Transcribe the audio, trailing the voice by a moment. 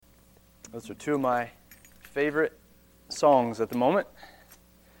Those are two of my favorite songs at the moment.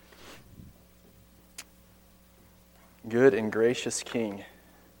 Good and gracious King.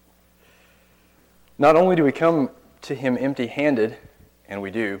 Not only do we come to Him empty-handed, and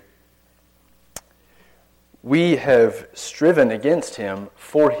we do, we have striven against Him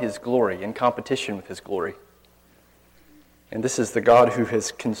for His glory, in competition with His glory. And this is the God who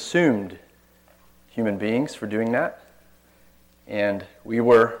has consumed human beings for doing that. And we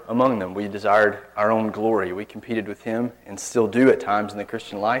were among them. We desired our own glory. We competed with Him and still do at times in the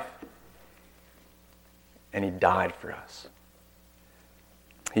Christian life. And He died for us.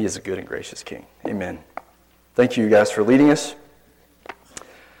 He is a good and gracious King. Amen. Thank you guys for leading us.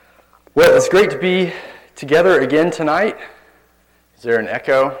 Well, it's great to be together again tonight. Is there an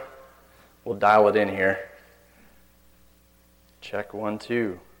echo? We'll dial it in here. Check 1,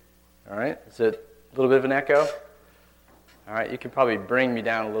 2. All right. Is it a little bit of an echo? All right. You can probably bring me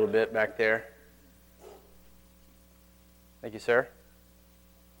down a little bit back there. Thank you, sir.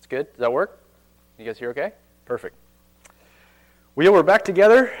 It's good. Does that work? You guys hear okay? Perfect. We're back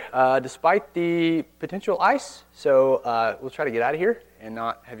together despite the potential ice. So we'll try to get out of here and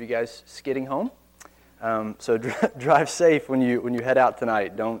not have you guys skidding home. So drive safe when you head out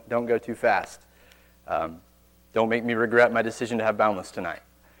tonight. Don't go too fast. Don't make me regret my decision to have Boundless tonight.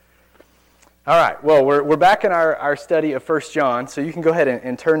 All right. Well, we're back in our study of 1 John, so you can go ahead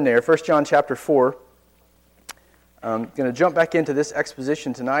and turn there. 1 John chapter 4. I'm going to jump back into this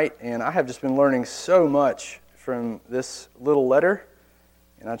exposition tonight, and I have just been learning so much from this little letter,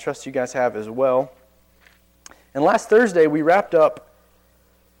 and I trust you guys have as well. And last Thursday, we wrapped up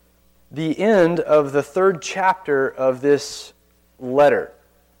the end of the 3rd chapter of this letter.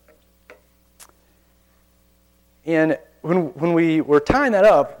 And when we were tying that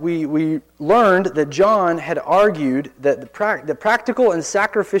up, we learned that John had argued that the practical and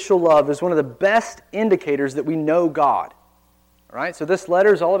sacrificial love is one of the best indicators that we know God. All right? So this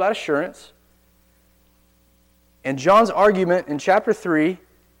letter is all about assurance. And John's argument in chapter 3,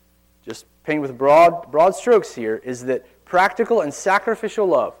 just painted with broad strokes here, is that practical and sacrificial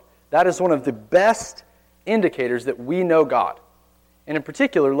love, that is one of the best indicators that we know God. And in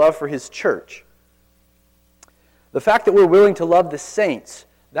particular, love for His church. The fact that we're willing to love the saints,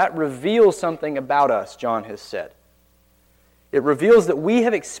 that reveals something about us, John has said. It reveals that we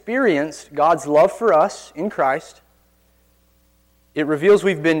have experienced God's love for us in Christ. It reveals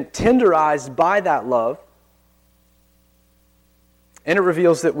we've been tenderized by that love. And it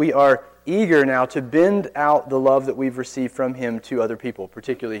reveals that we are eager now to bend out the love that we've received from Him to other people,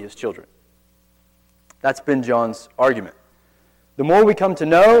 particularly His children. That's been John's argument. The more we come to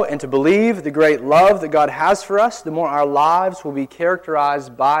know and to believe the great love that God has for us, the more our lives will be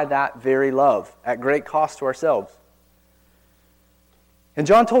characterized by that very love, at great cost to ourselves. And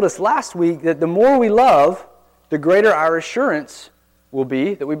John told us last week that the more we love, the greater our assurance will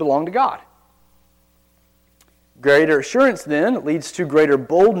be that we belong to God. Greater assurance, then, leads to greater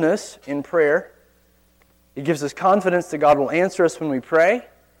boldness in prayer. It gives us confidence that God will answer us when we pray.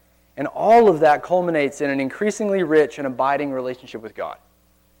 And all of that culminates in an increasingly rich and abiding relationship with God.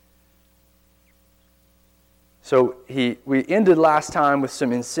 So we ended last time with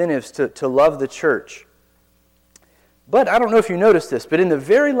some incentives to love the church. But I don't know if you noticed this, but in the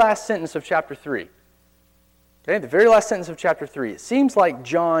very last sentence of chapter 3, the very last sentence of chapter 3, it seems like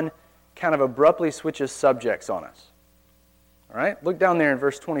John kind of abruptly switches subjects on us. All right? Look down there in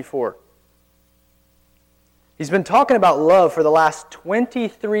verse 24. He's been talking about love for the last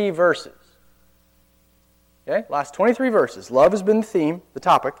 23 verses. Okay? Last 23 verses. Love has been the theme, the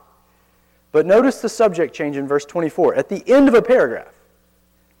topic. But notice the subject change in verse 24. At the end of a paragraph,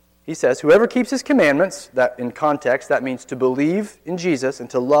 he says, whoever keeps His commandments, that in context, that means to believe in Jesus and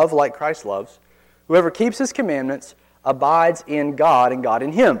to love like Christ loves. Whoever keeps His commandments abides in God and God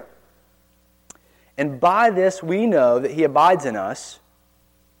in him. And by this we know that He abides in us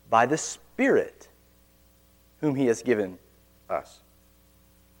by the Spirit whom He has given us.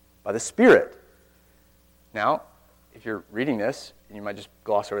 By the Spirit. Now, if you're reading this, you might just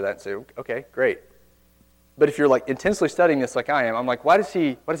gloss over that and say, okay, great. But if you're like intensely studying this like I am, I'm like, why does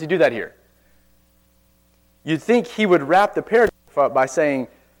he do that here? You'd think he would wrap the paragraph up by saying,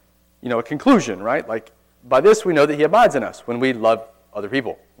 a conclusion, right? Like, by this we know that He abides in us when we love other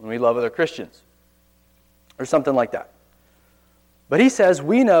people, when we love other Christians, or something like that. But he says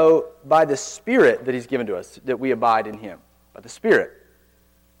we know by the Spirit that He's given to us that we abide in Him, by the Spirit.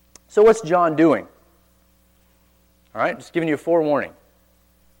 So what's John doing? All right, just giving you a forewarning.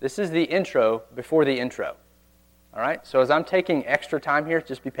 This is the intro before the intro. All right, so as I'm taking extra time here,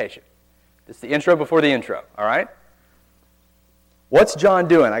 just be patient. This is the intro before the intro, all right? What's John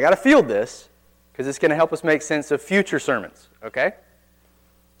doing? I got to field this because it's going to help us make sense of future sermons, okay?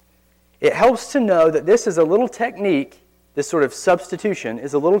 It helps to know that this is a little technique, this sort of substitution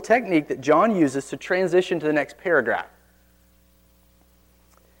is a little technique that John uses to transition to the next paragraph.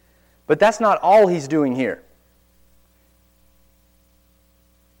 But that's not all he's doing here.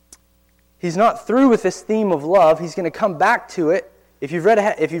 He's not through with this theme of love. He's going to come back to it. If you've read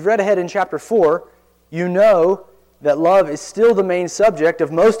ahead in chapter 4, you know that love is still the main subject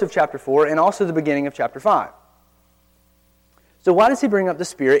of most of chapter 4 and also the beginning of chapter 5. So why does he bring up the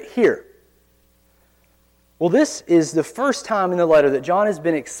Spirit here? Well, this is the first time in the letter that John has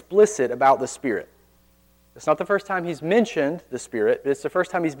been explicit about the Spirit. It's not the first time he's mentioned the Spirit, but it's the first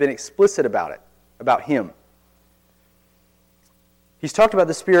time he's been explicit about it, about Him. He's talked about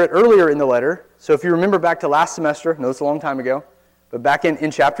the Spirit earlier in the letter. So if you remember back to last semester, I know it's a long time ago, but back in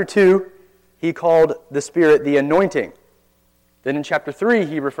chapter 2, he called the Spirit the anointing. Then in chapter 3,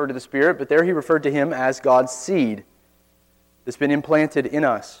 he referred to the Spirit, but there he referred to Him as God's seed that's been implanted in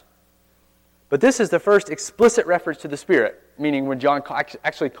us. But this is the first explicit reference to the Spirit, meaning when John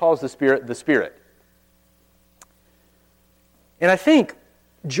actually calls the Spirit the Spirit. And I think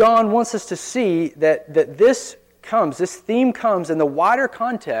John wants us to see that this theme comes in the wider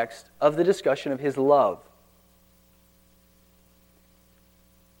context of the discussion of His love.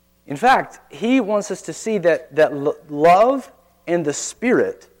 In fact, he wants us to see that love and the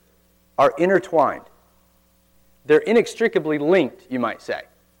Spirit are intertwined. They're inextricably linked, you might say.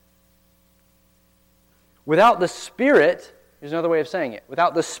 Without the Spirit, here's another way of saying it,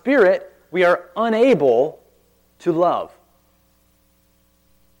 without the Spirit, we are unable to love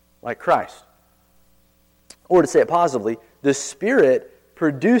like Christ. Or to say it positively, the Spirit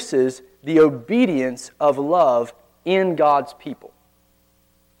produces the obedience of love in God's people.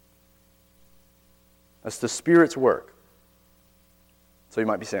 That's the Spirit's work. So you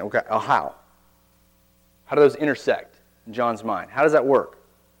might be saying, okay, how? How do those intersect in John's mind? How does that work?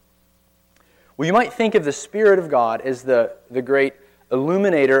 Well, you might think of the Spirit of God as the great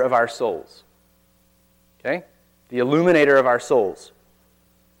illuminator of our souls. Okay? The illuminator of our souls.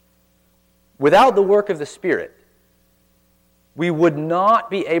 Without the work of the Spirit, we would not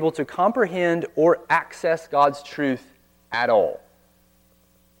be able to comprehend or access God's truth at all.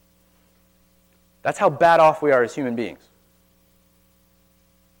 That's how bad off we are as human beings.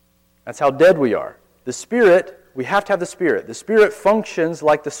 That's how dead we are. The Spirit, we have to have the Spirit. The Spirit functions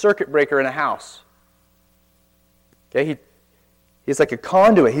like the circuit breaker in a house. Okay, he's like a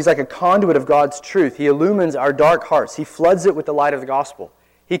conduit. He's like a conduit of God's truth. He illumines our dark hearts. He floods it with the light of the gospel.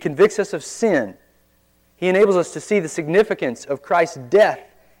 He convicts us of sin. He enables us to see the significance of Christ's death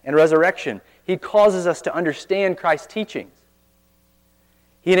and resurrection. He causes us to understand Christ's teachings.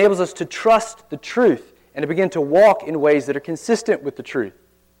 He enables us to trust the truth and to begin to walk in ways that are consistent with the truth.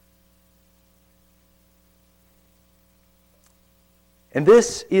 And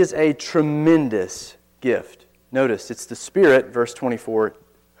this is a tremendous gift. Notice, it's the Spirit, verse 24,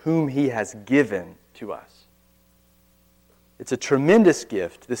 whom He has given to us. It's a tremendous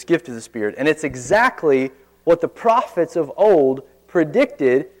gift, this gift of the Spirit, and it's exactly what the prophets of old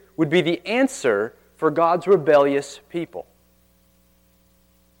predicted would be the answer for God's rebellious people.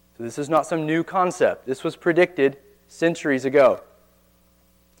 So this is not some new concept. This was predicted centuries ago.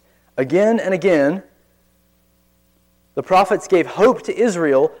 Again and again, the prophets gave hope to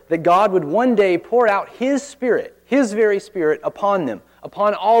Israel that God would one day pour out His Spirit, His very Spirit, upon them,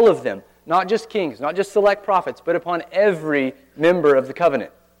 upon all of them, not just kings, not just select prophets, but upon every member of the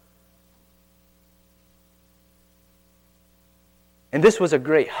covenant. And this was a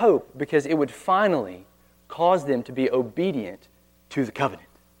great hope because it would finally cause them to be obedient to the covenant.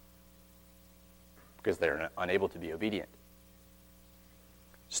 Because they're unable to be obedient.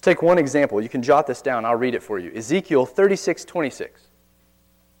 Just take one example. You can jot this down. I'll read it for you. Ezekiel 36:26.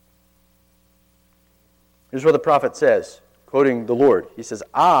 Here's what the prophet says, quoting the Lord. He says,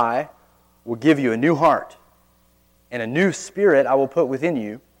 I will give you a new heart, and a new spirit I will put within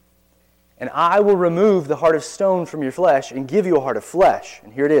you, and I will remove the heart of stone from your flesh and give you a heart of flesh.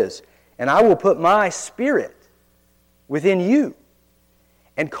 And here it is. And I will put my Spirit within you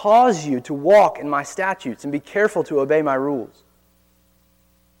and cause you to walk in my statutes and be careful to obey my rules.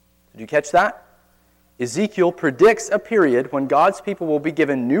 Did you catch that? Ezekiel predicts a period when God's people will be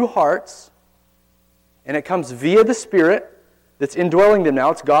given new hearts, and it comes via the Spirit that's indwelling them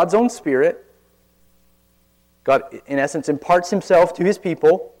now. It's God's own Spirit. God, in essence, imparts Himself to His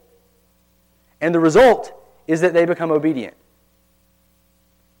people, and the result is that they become obedient.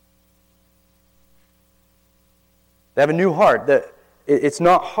 They have a new heart. It's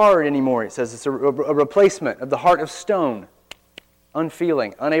not hard anymore. It says it's a replacement of the heart of stone.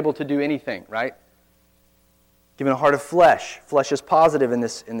 unfeeling, unable to do anything, right? Given a heart of flesh. Flesh is positive in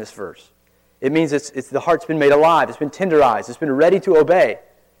this verse. It means it's the heart's been made alive, it's been tenderized, it's been ready to obey.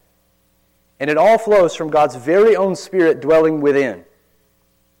 And it all flows from God's very own Spirit dwelling within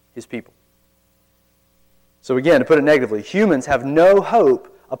His people. So again, to put it negatively, humans have no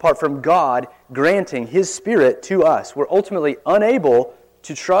hope apart from God granting His Spirit to us. We're ultimately unable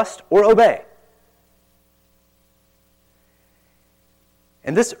to trust or obey.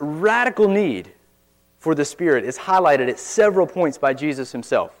 And this radical need for the Spirit is highlighted at several points by Jesus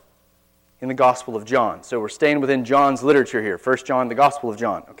Himself in the Gospel of John. So we're staying within John's literature here. 1 John, the Gospel of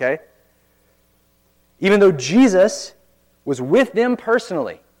John, okay? Even though Jesus was with them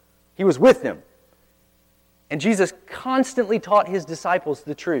personally, He was with them. And Jesus constantly taught His disciples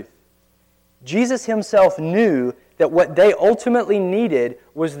the truth. Jesus Himself knew that what they ultimately needed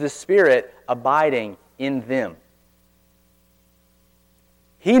was the Spirit abiding in them.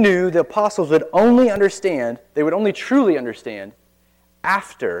 He knew the apostles would only understand, they would only truly understand,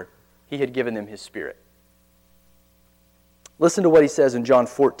 after He had given them His Spirit. Listen to what He says in John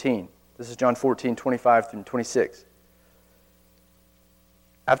 14. This is John 14, 25 through 26.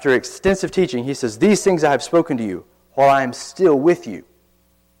 After extensive teaching, He says, "These things I have spoken to you while I am still with you.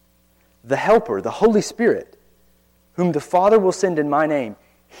 The Helper, the Holy Spirit, whom the Father will send in my name,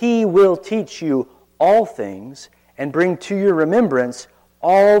 He will teach you all things and bring to your remembrance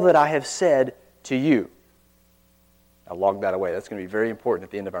all that I have said to you." Now log that away. That's going to be very important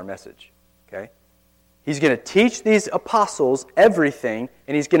at the end of our message. Okay? He's going to teach these apostles everything,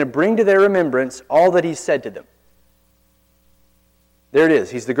 and He's going to bring to their remembrance all that He's said to them. There it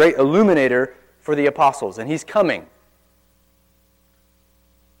is. He's the great illuminator for the apostles, and He's coming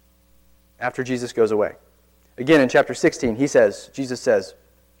after Jesus goes away. Again, in chapter 16, Jesus says,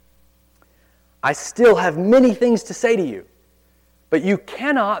 "I still have many things to say to you, but you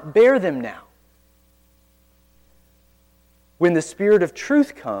cannot bear them now. When the Spirit of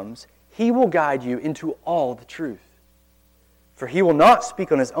truth comes, He will guide you into all the truth. For He will not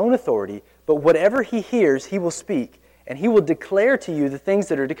speak on His own authority, but whatever He hears, He will speak, and He will declare to you the things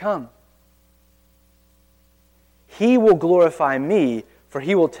that are to come. He will glorify Me, for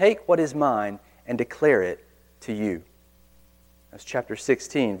He will take what is mine and declare it to you." That's chapter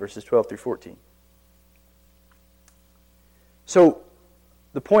 16, verses 12 through 14. So,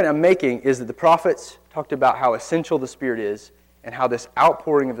 the point I'm making is that the prophets talked about how essential the Spirit is and how this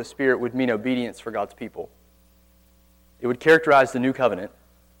outpouring of the Spirit would mean obedience for God's people. It would characterize the new covenant.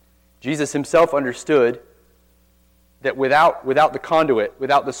 Jesus Himself understood that without the conduit,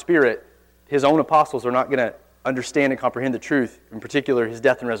 without the Spirit, His own apostles are not going to understand and comprehend the truth, in particular His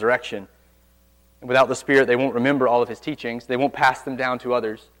death and resurrection. And without the Spirit, they won't remember all of His teachings. They won't pass them down to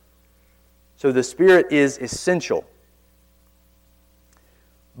others. So the Spirit is essential.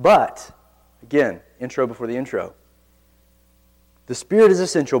 But, again, intro before the intro. The Spirit is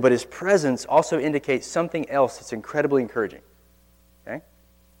essential, but His presence also indicates something else that's incredibly encouraging. Okay?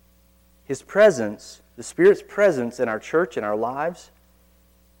 His presence, the Spirit's presence in our church, in our lives,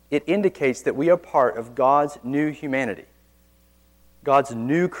 it indicates that we are part of God's new humanity, God's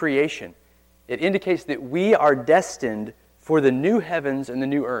new creation. It indicates that we are destined for the new heavens and the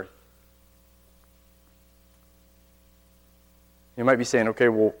new earth. You might be saying, okay,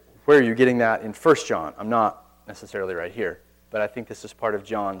 well, where are you getting that in 1 John? I'm not necessarily right here, but I think this is part of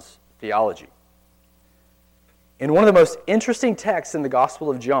John's theology. In one of the most interesting texts in the Gospel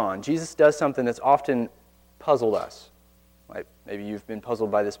of John, Jesus does something that's often puzzled us. Like maybe you've been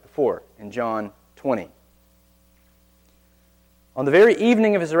puzzled by this before, in John 20. On the very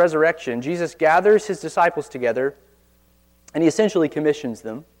evening of His resurrection, Jesus gathers His disciples together, and He essentially commissions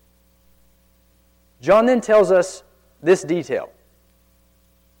them. John then tells us this detail.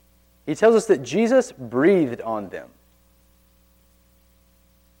 He tells us that Jesus breathed on them.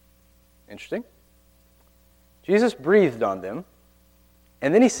 Interesting. Jesus breathed on them,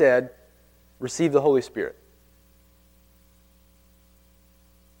 and then He said, "Receive the Holy Spirit."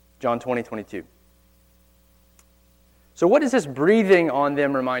 John 20, 22. So what does this breathing on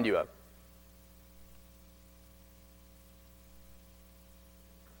them remind you of?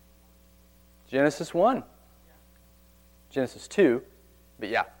 Genesis 1. Genesis 2. But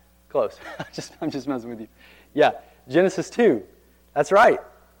yeah, close. I'm just messing with you. Yeah, Genesis 2. That's right.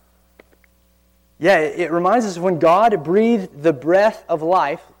 Yeah, it reminds us of when God breathed the breath of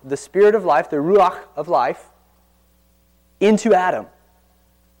life, the spirit of life, the ruach of life, into Adam.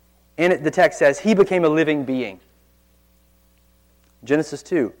 And the text says, he became a living being. Genesis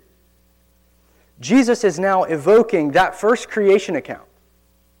 2. Jesus is now evoking that first creation account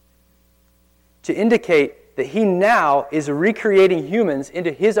to indicate that he now is recreating humans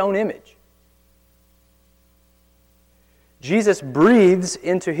into his own image. Jesus breathes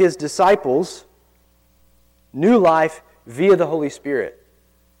into his disciples new life via the Holy Spirit.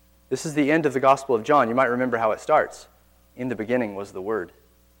 This is the end of the Gospel of John. You might remember how it starts. In the beginning was the Word.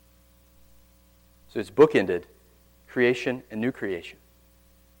 So it's bookended, creation and new creation.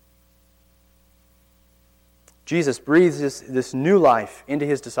 Jesus breathes this new life into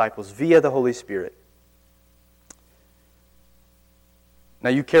his disciples via the Holy Spirit. Now,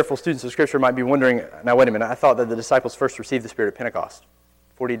 you careful students of Scripture might be wondering, now wait a minute, I thought that the disciples first received the Spirit at Pentecost,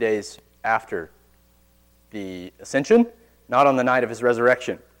 40 days after the ascension, not on the night of his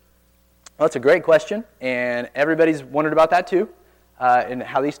resurrection. Well, that's a great question, and everybody's wondered about that too, and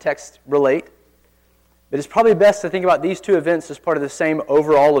how these texts relate. But it's probably best to think about these two events as part of the same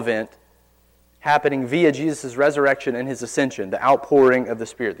overall event happening via Jesus' resurrection and his ascension, the outpouring of the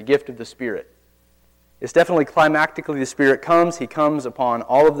Spirit, the gift of the Spirit. It's definitely climactically the Spirit comes. He comes upon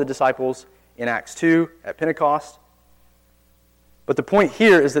all of the disciples in Acts 2 at Pentecost. But the point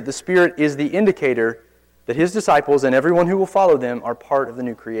here is that the Spirit is the indicator that his disciples and everyone who will follow them are part of the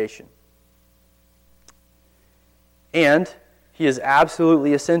new creation. And he is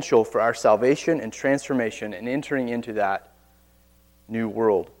absolutely essential for our salvation and transformation and entering into that new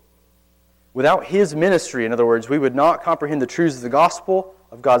world. Without his ministry, in other words, we would not comprehend the truths of the gospel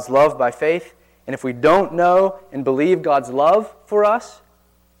of God's love by faith. And if we don't know and believe God's love for us,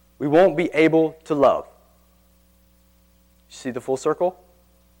 we won't be able to love. You see the full circle?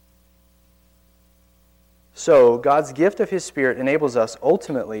 So, God's gift of his Spirit enables us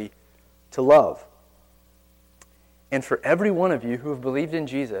ultimately to love. And for every one of you who have believed in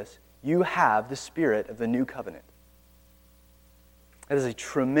Jesus, you have the Spirit of the new covenant. That is a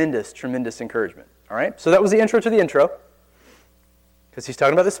tremendous, tremendous encouragement. All right? So that was the intro to the intro. Because he's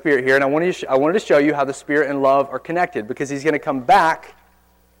talking about the Spirit here, and I wanted to show you how the Spirit and love are connected, because he's going to come back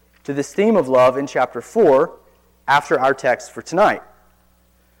to this theme of love in chapter 4 after our text for tonight.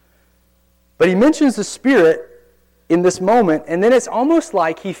 But he mentions the Spirit in this moment, and then it's almost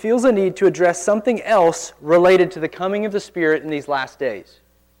like he feels a need to address something else related to the coming of the Spirit in these last days.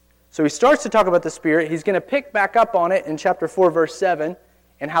 So he starts to talk about the Spirit. He's going to pick back up on it in chapter 4, verse 7,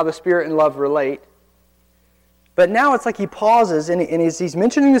 and how the Spirit and love relate. But now it's like he pauses, and as he's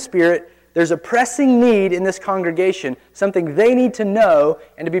mentioning the Spirit, there's a pressing need in this congregation, something they need to know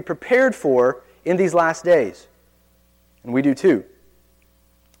and to be prepared for in these last days. And we do too.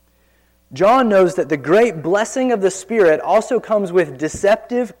 John knows that the great blessing of the Spirit also comes with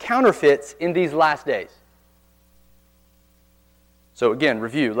deceptive counterfeits in these last days. So again,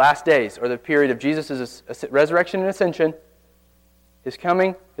 review. Last days are the period of Jesus' resurrection and ascension, his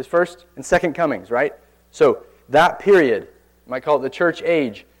coming, his first and second comings, right? So that period, you might call it the church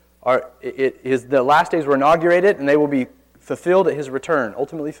age, the last days were inaugurated, and they will be fulfilled at his return,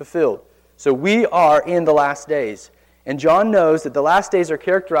 ultimately fulfilled. So we are in the last days. And John knows that the last days are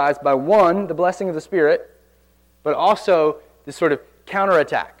characterized by, one, the blessing of the Spirit, but also this sort of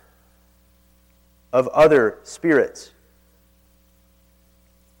counterattack of other spirits.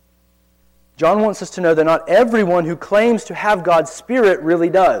 John wants us to know that not everyone who claims to have God's Spirit really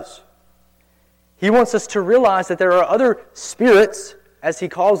does. He wants us to realize that there are other spirits, as he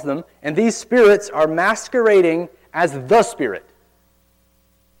calls them, and these spirits are masquerading as the Spirit.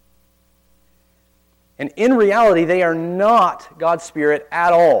 And in reality, they are not God's Spirit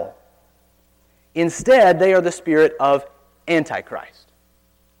at all. Instead, they are the spirit of Antichrist.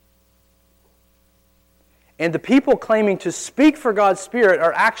 And the people claiming to speak for God's Spirit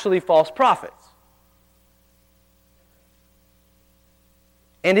are actually false prophets.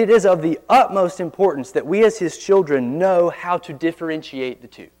 And it is of the utmost importance that we as his children know how to differentiate the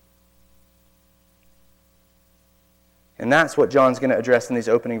two. And that's what John's going to address in these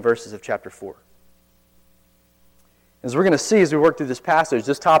opening verses of chapter 4. As we're going to see as we work through this passage,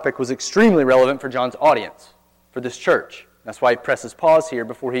 this topic was extremely relevant for John's audience, for this church. That's why he presses pause here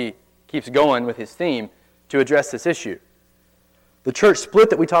before he keeps going with his theme to address this issue. The church split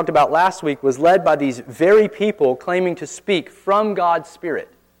that we talked about last week was led by these very people claiming to speak from God's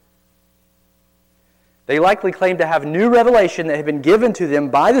Spirit. They likely claimed to have new revelation that had been given to them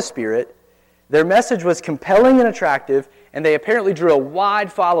by the Spirit. Their message was compelling and attractive, and they apparently drew a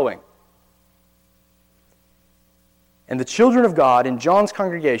wide following. And the children of God in John's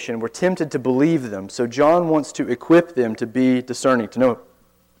congregation were tempted to believe them, so John wants to equip them to be discerning, to know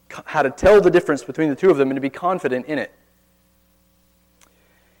how to tell the difference between the two of them and to be confident in it.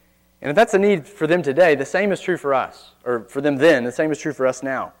 And if that's a need for them today, the same is true for us. Or for them then, the same is true for us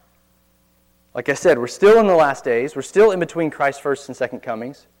now. Like I said, we're still in the last days. We're still in between Christ's first and second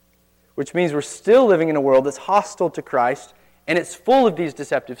comings. which means we're still living in a world that's hostile to Christ, and it's full of these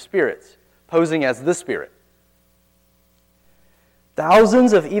deceptive spirits, posing as the Spirit.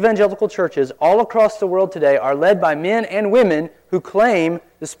 Thousands of evangelical churches all across the world today are led by men and women who claim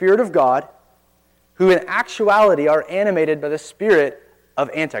the Spirit of God, who in actuality are animated by the spirit of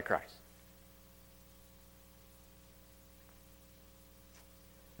Antichrist.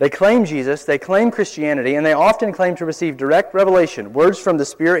 They claim Jesus, they claim Christianity, and they often claim to receive direct revelation, words from the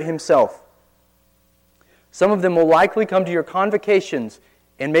Spirit Himself. Some of them will likely come to your convocations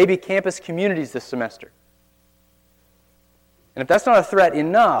and maybe campus communities this semester. And if that's not a threat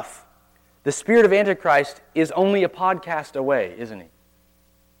enough, the spirit of Antichrist is only a podcast away, isn't he?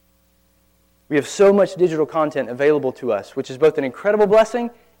 We have so much digital content available to us, which is both an incredible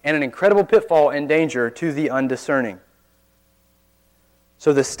blessing and an incredible pitfall and danger to the undiscerning.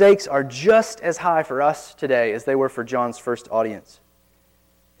 So the stakes are just as high for us today as they were for John's first audience.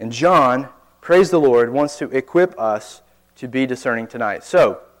 And John, praise the Lord, wants to equip us to be discerning tonight.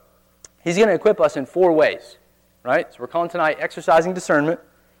 So, he's going to equip us in 4 ways, right? So we're calling tonight Exercising Discernment,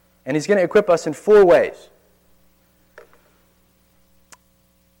 and he's going to equip us in 4 ways.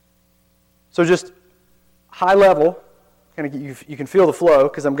 So just high level, you can feel the flow,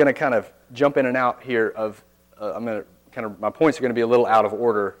 because I'm going to kind of jump in and out here of, my points are going to be a little out of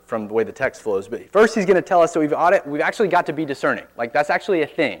order from the way the text flows. But first he's going to tell us that we've actually got to be discerning. Like, that's actually a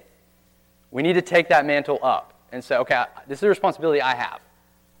thing. We need to take that mantle up and say, okay, this is a responsibility I have,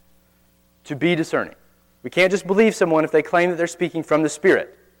 to be discerning. We can't just believe someone if they claim that they're speaking from the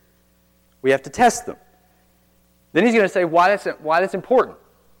Spirit. We have to test them. Then he's going to say why that's important.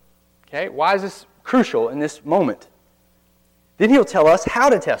 Okay, why is this crucial in this moment? Then he'll tell us how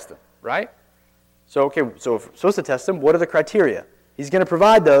to test them, right? So if we're supposed to test them, what are the criteria? He's going to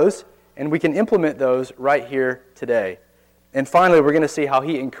provide those, and we can implement those right here today. And finally, we're going to see how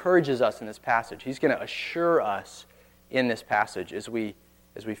he encourages us in this passage. He's going to assure us in this passage as we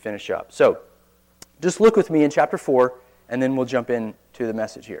finish up. So, just look with me in chapter 4, and then we'll jump into the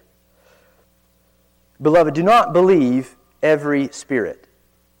message here. Beloved, do not believe every spirit,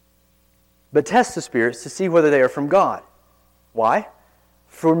 but test the spirits to see whether they are from God. Why?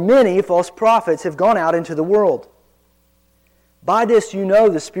 For many false prophets have gone out into the world. By this you know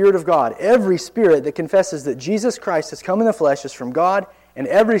the Spirit of God. Every spirit that confesses that Jesus Christ has come in the flesh is from God, and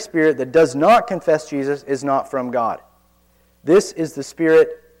every spirit that does not confess Jesus is not from God. This is the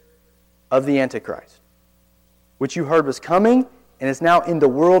spirit of the Antichrist, which you heard was coming and is now in the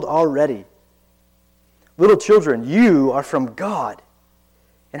world already. Little children, you are from God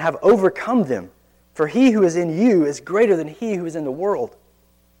and have overcome them, for he who is in you is greater than he who is in the world.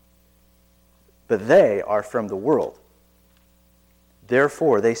 But they are from the world.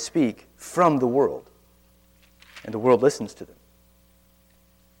 Therefore they speak from the world, and the world listens to them.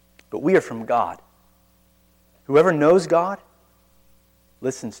 But we are from God. Whoever knows God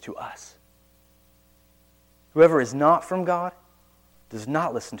listens to us. Whoever is not from God does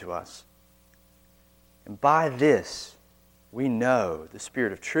not listen to us. And by this we know the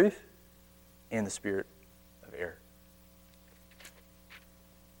spirit of truth and the spirit of error.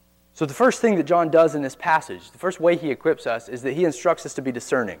 So the first thing that John does in this passage, the first way he equips us, is that he instructs us to be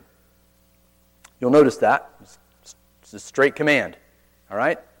discerning. You'll notice that. It's a straight command. All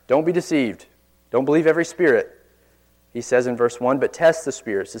right? Don't be deceived. Don't believe every spirit. He says in verse 1, but test the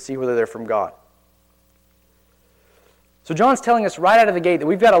spirits to see whether they're from God. So John's telling us right out of the gate that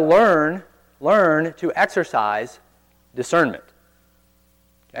we've got to learn to exercise discernment.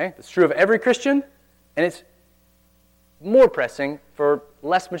 Okay? It's true of every Christian, and it's more pressing for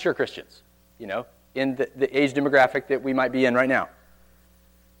less mature Christians, in the age demographic that we might be in right now.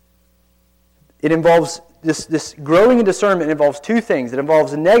 It involves, this growing in discernment involves 2 things. It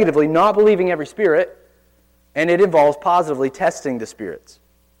involves negatively not believing every spirit, and it involves positively testing the spirits.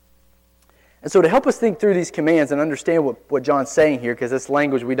 And so to help us think through these commands and understand what John's saying here, because it's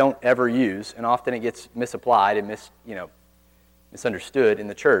language we don't ever use, and often it gets misapplied and misunderstood in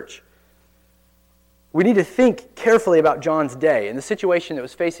the church, we need to think carefully about John's day and the situation that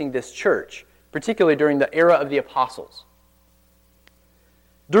was facing this church, particularly during the era of the apostles.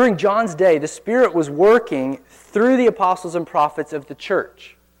 During John's day, the Spirit was working through the apostles and prophets of the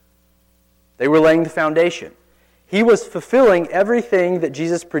church. They were laying the foundation. He was fulfilling everything that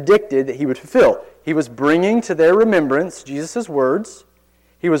Jesus predicted that he would fulfill. He was bringing to their remembrance Jesus' words.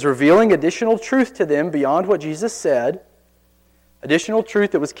 He was revealing additional truth to them beyond what Jesus said, additional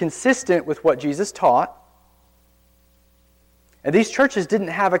truth that was consistent with what Jesus taught. And these churches didn't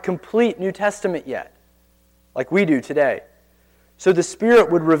have a complete New Testament yet, like we do today. So the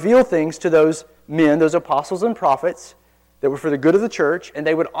Spirit would reveal things to those men, those apostles and prophets, that were for the good of the church, and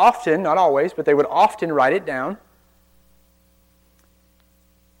they would often, not always, but they would often write it down.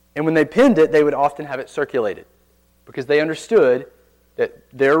 And when they penned it, they would often have it circulated because they understood that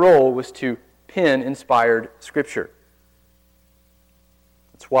their role was to pen inspired Scripture.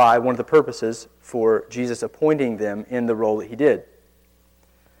 That's why one of the purposes for Jesus appointing them in the role that he did.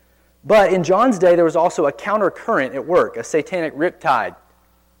 But in John's day, there was also a countercurrent at work, a satanic riptide.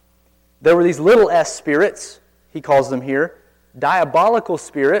 There were these little s spirits, he calls them here, diabolical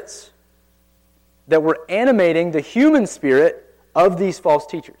spirits that were animating the human spirit of these false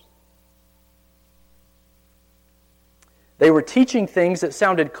teachers. They were teaching things that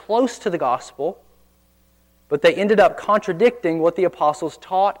sounded close to the gospel, but they ended up contradicting what the apostles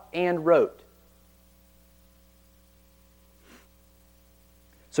taught and wrote.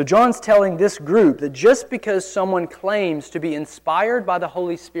 So John's telling this group that just because someone claims to be inspired by the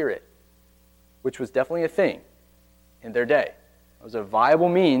Holy Spirit, which was definitely a thing in their day, it was a viable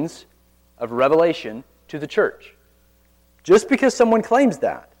means of revelation to the church. Just because someone claims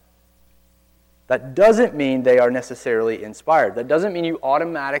that doesn't mean they are necessarily inspired. That doesn't mean you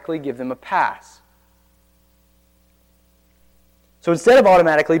automatically give them a pass. So instead of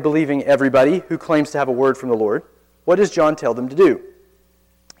automatically believing everybody who claims to have a word from the Lord, what does John tell them to do?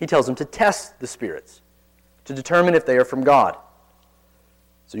 He tells them to test the spirits, to determine if they are from God.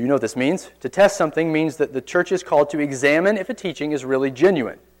 So you know what this means. To test something means that the church is called to examine if a teaching is really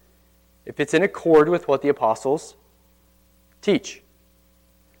genuine, if it's in accord with what the apostles teach.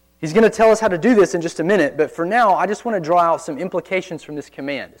 He's going to tell us how to do this in just a minute, but for now, I just want to draw out some implications from this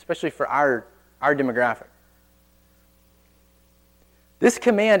command, especially for our demographic. This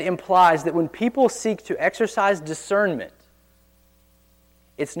command implies that when people seek to exercise discernment,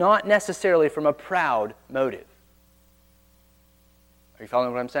 it's not necessarily from a proud motive. Are you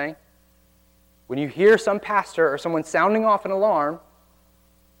following what I'm saying? When you hear some pastor or someone sounding off an alarm,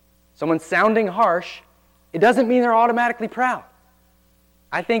 someone sounding harsh, it doesn't mean they're automatically proud.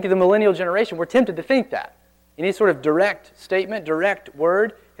 I think the millennial generation, we're tempted to think that. Any sort of direct statement, direct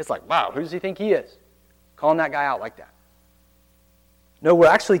word, it's like, wow, who does he think he is? Calling that guy out like that. No, we're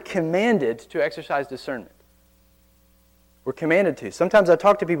actually commanded to exercise discernment. We're commanded to. Sometimes I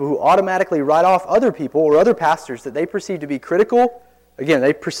talk to people who automatically write off other people or other pastors that they perceive to be critical. Again,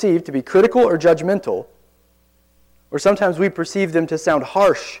 they perceive to be critical or judgmental. Or sometimes we perceive them to sound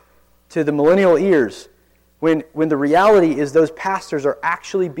harsh to the millennial ears when the reality is those pastors are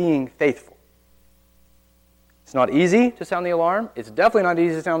actually being faithful. It's not easy to sound the alarm. It's definitely not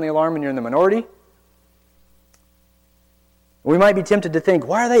easy to sound the alarm when you're in the minority. We might be tempted to think,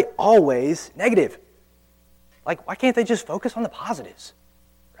 why are they always negative? Like, why can't they just focus on the positives?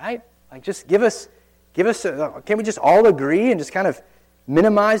 Right? Like, just give us. Can't we just all agree and just kind of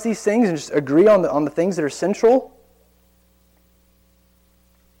minimize these things and just agree on the things that are central?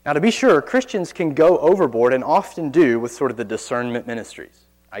 Now, to be sure, Christians can go overboard and often do with sort of the discernment ministries.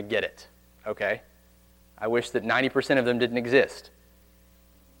 I get it, okay? I wish that 90% of them didn't exist.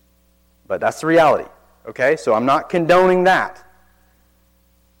 But that's the reality, okay? So I'm not condoning that.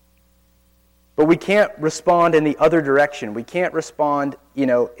 But we can't respond in the other direction. We can't respond,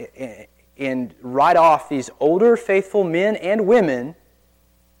 and write off these older, faithful men and women,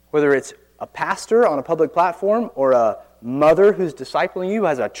 whether it's a pastor on a public platform or a mother who's discipling you, who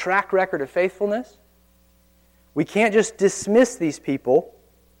has a track record of faithfulness. We can't just dismiss these people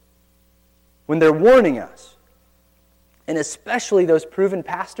when they're warning us. And especially those proven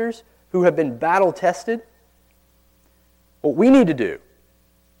pastors who have been battle-tested. What we need to do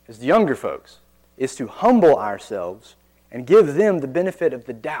as the younger folks is to humble ourselves and give them the benefit of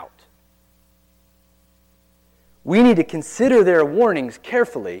the doubt. We need to consider their warnings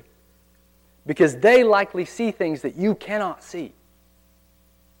carefully because they likely see things that you cannot see.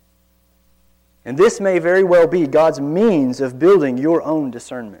 And this may very well be God's means of building your own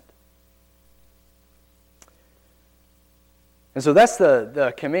discernment. And so that's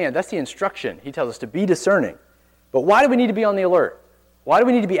the command, that's the instruction. He tells us to be discerning. But why do we need to be on the alert? Why do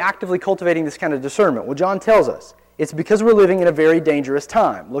we need to be actively cultivating this kind of discernment? Well, John tells us it's because we're living in a very dangerous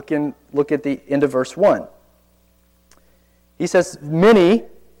time. Look at the end of verse 1. He says, many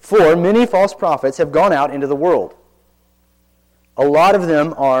false prophets have gone out into the world. A lot of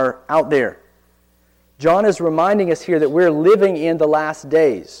them are out there. John is reminding us here that we're living in the last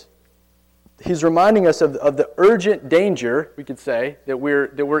days. He's reminding us of the urgent danger, we could say, that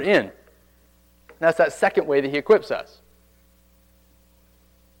we're in. And that's that second way that he equips us.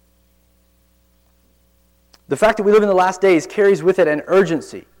 The fact that we live in the last days carries with it an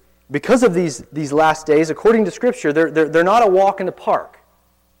urgency. Because of these last days, according to Scripture, they're not a walk in the park.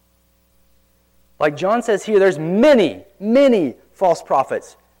 Like John says here, there's many many false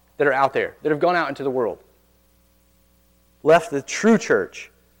prophets that are out there, that have gone out into the world, left the true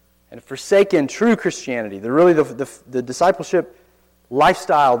church, and forsaken true Christianity, the discipleship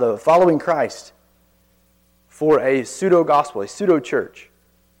lifestyle, the following Christ, for a pseudo-gospel, a pseudo-church.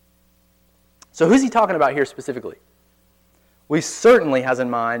 So who's he talking about here specifically? Well, he certainly has in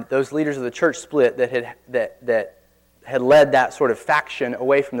mind those leaders of the church split that had led that sort of faction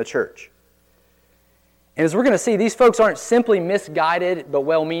away from the church. And as we're going to see, these folks aren't simply misguided but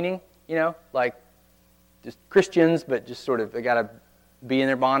well-meaning, like just Christians, but just sort of, they got to be in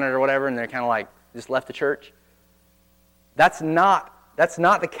their bonnet or whatever, and they're kind of like, just left the church. That's not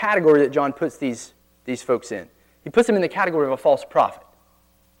the category that John puts these folks in. He puts them in the category of a false prophet.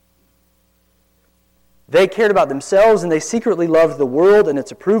 They cared about themselves, and they secretly loved the world and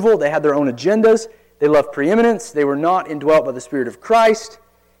its approval. They had their own agendas. They loved preeminence. They were not indwelt by the Spirit of Christ.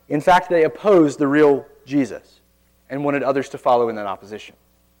 In fact, they opposed the real Jesus and wanted others to follow in that opposition.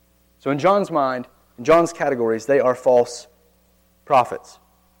 So in John's mind, in John's categories, they are false prophets.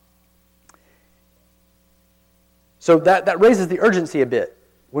 So that raises the urgency a bit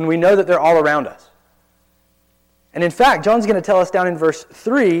when we know that they're all around us. And in fact, John's going to tell us down in verse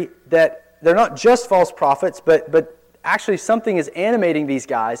 3 that they're not just false prophets, but actually something is animating these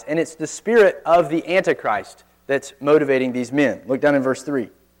guys, and it's the spirit of the Antichrist that's motivating these men. Look down in verse 3.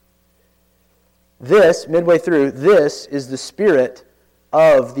 This, midway through, this is the spirit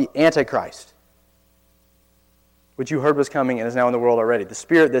of the Antichrist, which you heard was coming and is now in the world already. The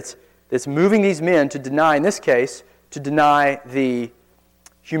spirit that's moving these men to deny, in this case, to deny the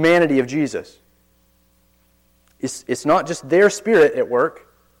humanity of Jesus. It's not just their spirit at work,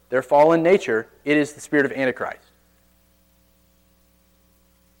 their fallen nature, it is the spirit of Antichrist.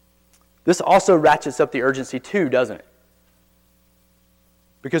 This also ratchets up the urgency too, doesn't it?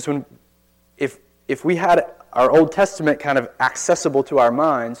 Because if we had our Old Testament kind of accessible to our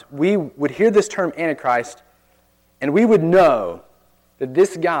minds, we would hear this term Antichrist, and we would know that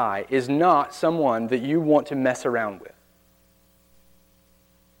this guy is not someone that you want to mess around with.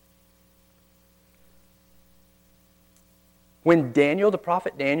 When Daniel, the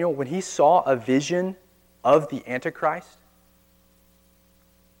prophet Daniel, when he saw a vision of the Antichrist,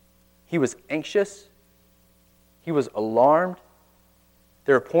 he was anxious. He was alarmed.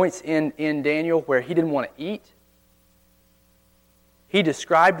 There are points in Daniel where he didn't want to eat. He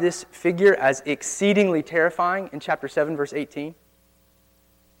described this figure as exceedingly terrifying in chapter 7, verse 18.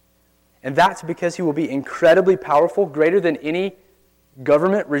 And that's because he will be incredibly powerful, greater than any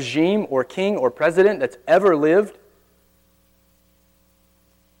government, regime, or king or president that's ever lived.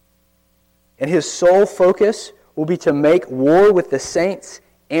 And his sole focus will be to make war with the saints,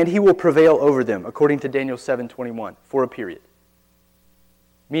 and he will prevail over them, according to Daniel 7:21, for a period.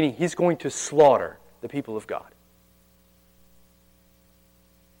 Meaning he's going to slaughter the people of God.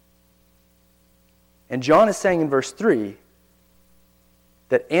 And John is saying in verse 3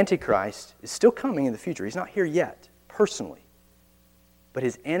 that Antichrist is still coming in the future. He's not here yet, personally. But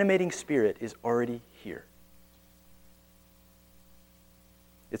his animating spirit is already here.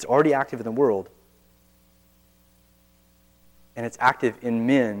 It's already active in the world. And it's active in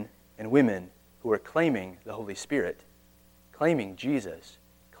men and women who are claiming the Holy Spirit, claiming Jesus,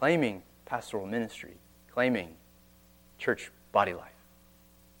 claiming pastoral ministry, claiming church body life.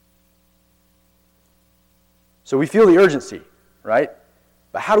 So we feel the urgency, right?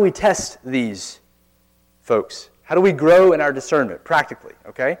 But how do we test these folks? How do we grow in our discernment practically,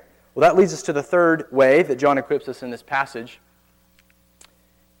 okay? Well, that leads us to the third way that John equips us in this passage.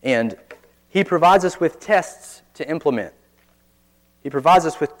 And he provides us with tests to implement. He provides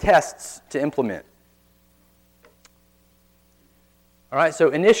us with tests to implement. All right, so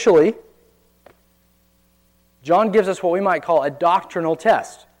initially, John gives us what we might call a doctrinal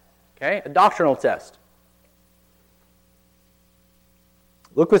test. Okay, a doctrinal test.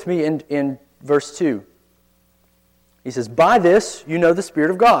 Look with me in verse 2. He says, "By this you know the Spirit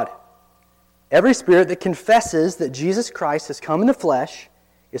of God. Every spirit that confesses that Jesus Christ has come in the flesh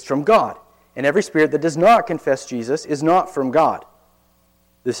is from God, and every spirit that does not confess Jesus is not from God.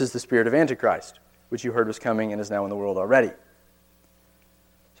 This is the spirit of Antichrist, which you heard was coming and is now in the world already."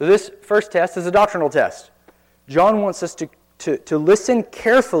 So this first test is a doctrinal test. John wants us to listen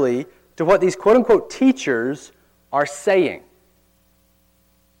carefully to what these quote-unquote teachers are saying,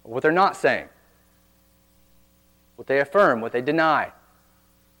 what they're not saying, what they affirm, what they deny.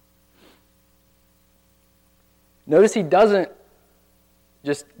 Notice he doesn't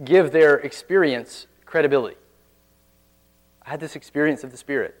just give their experience credibility. I had this experience of the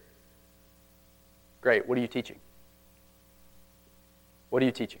Spirit. Great, what are you teaching? What are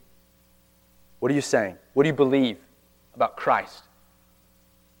you teaching? What are you saying? What do you believe? about Christ?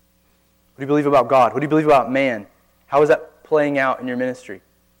 What do you believe about God? What do you believe about man? How is that playing out in your ministry?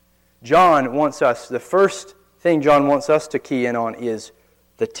 The first thing John wants us to key in on is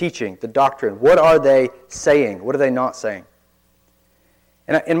the teaching, the doctrine. What are they saying? What are they not saying?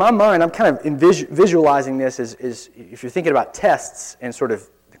 And in my mind, I'm kind of visualizing this as if you're thinking about tests and sort of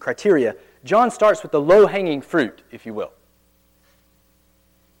the criteria, John starts with the low-hanging fruit, if you will.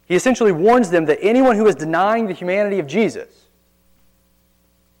 He essentially warns them that anyone who is denying the humanity of Jesus,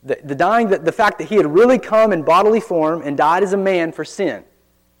 denying the fact that he had really come in bodily form and died as a man for sin,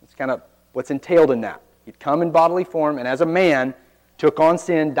 that's kind of what's entailed in that. He'd come in bodily form and as a man took on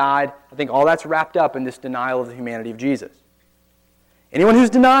sin, died. I think all that's wrapped up in this denial of the humanity of Jesus. Anyone who's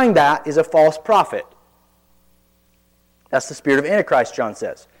denying that is a false prophet. That's the spirit of Antichrist, John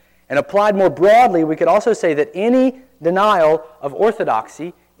says. And applied more broadly, we could also say that any denial of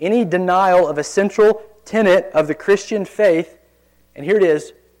orthodoxy, any denial of a central tenet of the Christian faith, and here it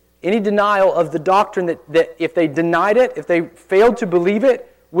is, any denial of the doctrine that if they denied it, if they failed to believe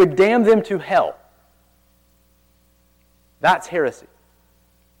it, would damn them to hell. That's heresy.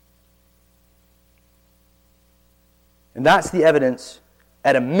 And that's the evidence,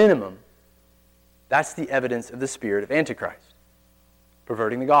 at a minimum, that's the evidence of the spirit of Antichrist.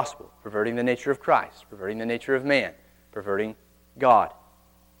 Perverting the gospel, perverting the nature of Christ, perverting the nature of man, perverting God,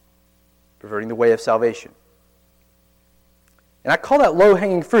 perverting the way of salvation. And I call that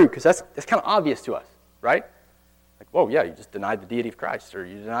low-hanging fruit because that's kind of obvious to us, right? Like, whoa, yeah, you just denied the deity of Christ or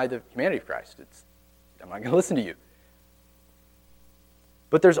you denied the humanity of Christ. I'm not going to listen to you.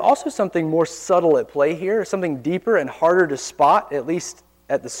 But there's also something more subtle at play here, something deeper and harder to spot, at least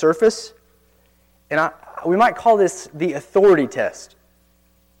at the surface. And we might call this the authority test.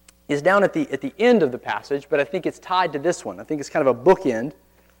 It's down at the end of the passage, but I think it's tied to this one. I think it's kind of a bookend.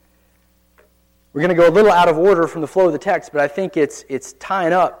 We're going to go a little out of order from the flow of the text, but I think it's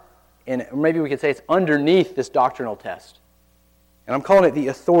tying up, and maybe we could say it's underneath this doctrinal test. And I'm calling it the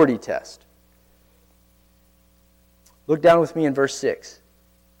authority test. Look down with me in verse 6.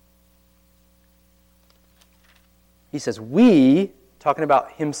 He says, we, talking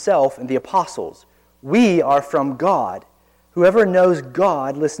about himself and the apostles, we are from God. Whoever knows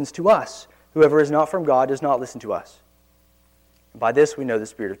God listens to us. Whoever is not from God does not listen to us. And by this we know the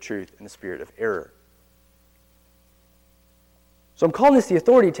spirit of truth and the spirit of error. So I'm calling this the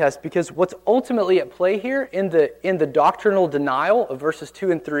authority test because what's ultimately at play here in the doctrinal denial of verses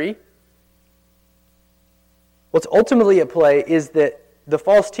 2 and 3, what's ultimately at play is that the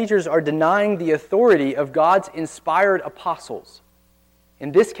false teachers are denying the authority of God's inspired apostles.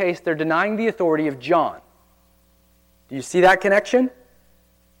 In this case, they're denying the authority of John. Do you see that connection?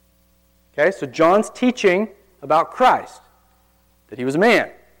 Okay, so John's teaching about Christ, that he was a man.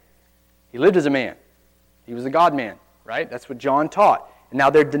 He lived as a man. He was a God-man, right? That's what John taught. And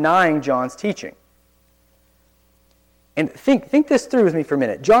now they're denying John's teaching. And think this through with me for a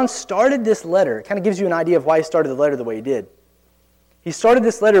minute. John started this letter. It kind of gives you an idea of why he started the letter the way he did. He started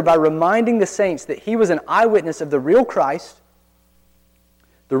this letter by reminding the saints that he was an eyewitness of the real Christ,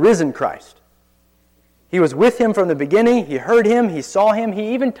 the risen Christ. He was with him from the beginning. He heard him. He saw him.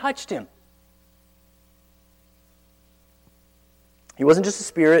 He even touched him. He wasn't just a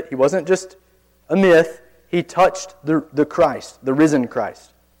spirit. He wasn't just a myth. He touched the Christ, the risen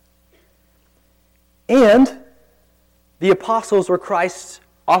Christ. And the apostles were Christ's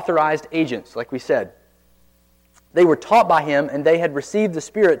authorized agents, like we said. They were taught by him, and they had received the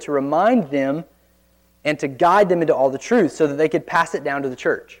Spirit to remind them and to guide them into all the truth so that they could pass it down to the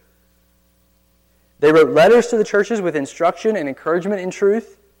church. They wrote letters to the churches with instruction and encouragement in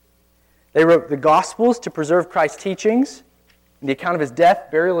truth. They wrote the Gospels to preserve Christ's teachings, and the account of his death,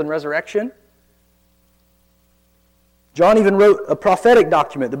 burial, and resurrection. John even wrote a prophetic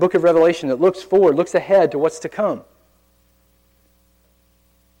document, the book of Revelation, that looks forward, looks ahead to what's to come.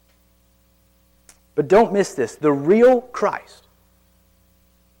 But don't miss this. The real Christ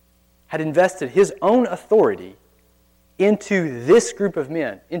had invested his own authority into this group of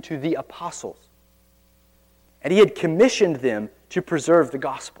men, into the apostles. And he had commissioned them to preserve the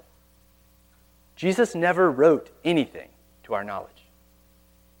gospel. Jesus never wrote anything to our knowledge.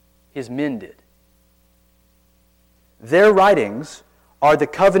 His men did. Their writings are the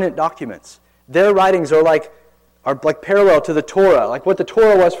covenant documents. Their writings are like parallel to the Torah, like what the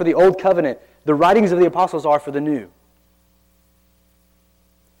Torah was for the old covenant. The writings of the apostles are for the new.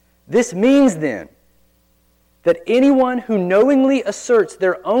 This means then that anyone who knowingly asserts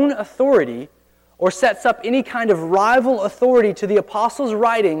their own authority or sets up any kind of rival authority to the apostles'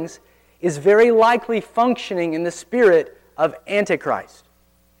 writings is very likely functioning in the spirit of Antichrist,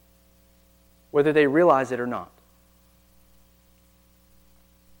 whether they realize it or not.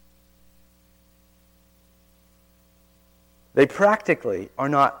 they practically are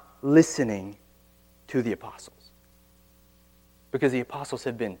not listening to the apostles. Because the apostles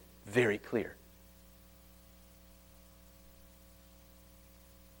have been very clear.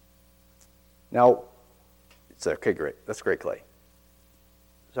 Now, it's okay, great. That's great, Clay.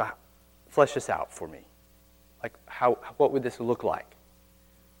 So flesh this out for me. Like, what would this look like?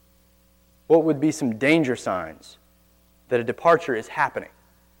 What would be some danger signs that a departure is happening?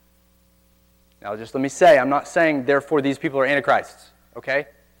 Now, just let me say, I'm not saying, therefore, these people are antichrists, okay?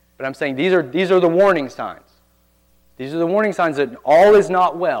 But I'm saying these are the warning signs. These are the warning signs that all is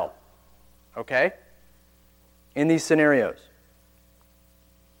not well, okay? In these scenarios.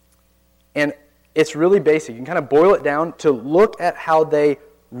 And it's really basic. You can kind of boil it down to look at how they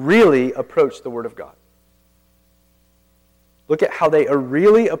really approach the Word of God. Look at how they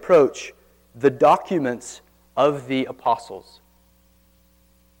really approach the documents of the apostles.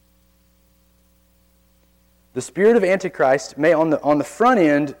 The spirit of Antichrist may, on the front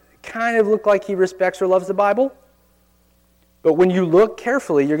end, kind of look like he respects or loves the Bible. But when you look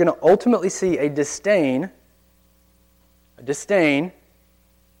carefully, you're going to ultimately see a disdain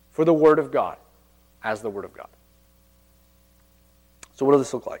for the Word of God as the Word of God. So what does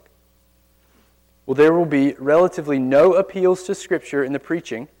this look like? Well, there will be relatively no appeals to Scripture in the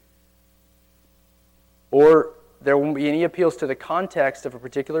preaching, or there won't be any appeals to the context of a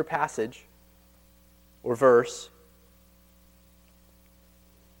particular passage or verse.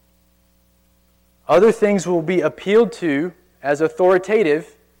 Other things will be appealed to as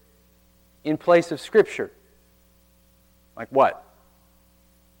authoritative in place of Scripture. Like what?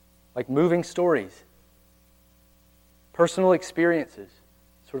 Like moving stories, personal experiences,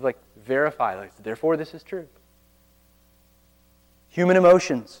 sort of like verify, like, therefore this is true. Human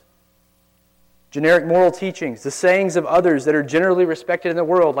emotions, generic moral teachings, the sayings of others that are generally respected in the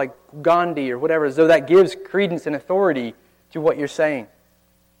world, like Gandhi or whatever, as though that gives credence and authority to what you're saying.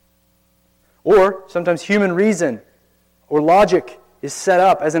 Or sometimes human reason or logic is set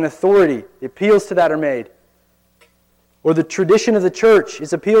up as an authority. The appeals to that are made. Or the tradition of the church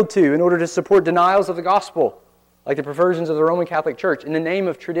is appealed to in order to support denials of the gospel, like the perversions of the Roman Catholic Church, in the name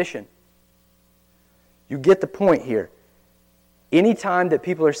of tradition. You get the point here. Anytime that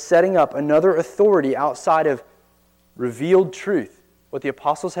people are setting up another authority outside of revealed truth, what the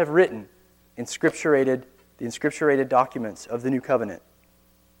apostles have written in the inscripturated documents of the New Covenant,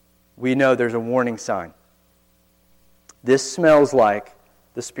 we know there's a warning sign. This smells like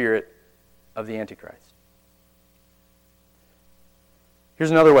the spirit of the Antichrist. Here's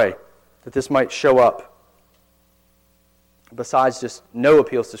another way that this might show up. Besides just no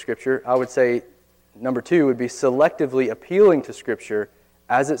appeals to Scripture, I would say number 2 would be selectively appealing to Scripture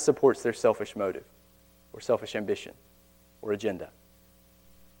as it supports their selfish motive or selfish ambition or agenda.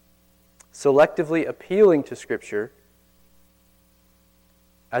 Selectively appealing to Scripture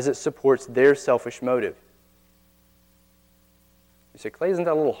as it supports their selfish motive. You say, Clay, isn't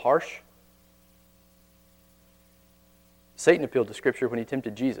that a little harsh? Satan appealed to Scripture when he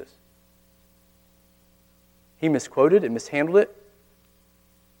tempted Jesus. He misquoted and mishandled it,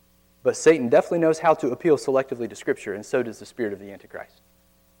 but Satan definitely knows how to appeal selectively to Scripture, and so does the spirit of the Antichrist.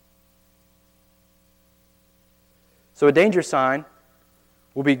 So a danger sign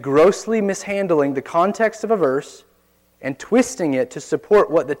will be grossly mishandling the context of a verse and twisting it to support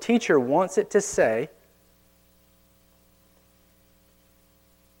what the teacher wants it to say.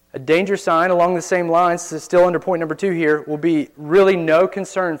 A danger sign along the same lines, still under point number 2 here, will be really no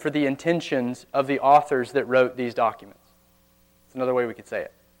concern for the intentions of the authors that wrote these documents. It's another way we could say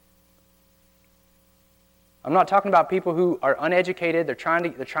it. I'm not talking about people who are uneducated, they're trying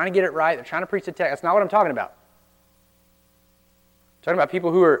to get it right, they're trying to preach the text. That's not what I'm talking about. I'm talking about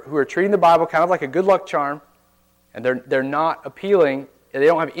people who are treating the Bible kind of like a good luck charm, and they're not appealing, they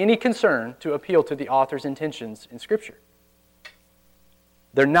don't have any concern to appeal to the author's intentions in Scripture.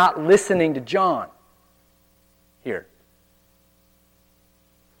 They're not listening to John here.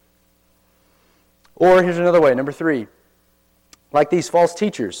 Or here's another way, number 3. Like these false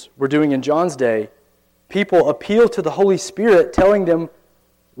teachers were doing in John's day, people appeal to the Holy Spirit telling them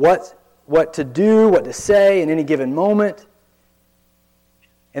what to do, what to say in any given moment.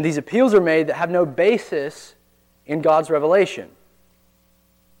 And these appeals are made that have no basis in God's revelation.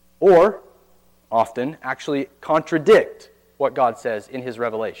 Or, often, actually contradict what God says in His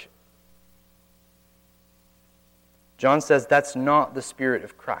revelation. John says that's not the Spirit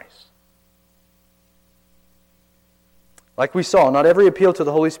of Christ. Like we saw, not every appeal to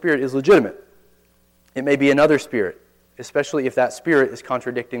the Holy Spirit is legitimate. It may be another spirit, especially if that spirit is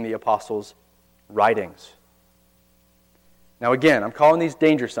contradicting the apostles' writings. Now again, I'm calling these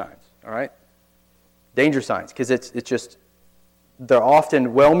danger signs, all right? Danger signs, because it's just They're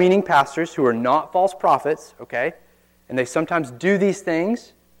often well-meaning pastors who are not false prophets, okay? And they sometimes do these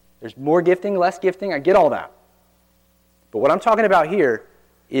things. There's more gifting, less gifting. I get all that. But what I'm talking about here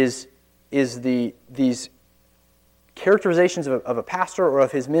is these characterizations of a pastor or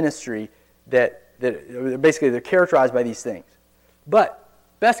of his ministry that basically they're characterized by these things. But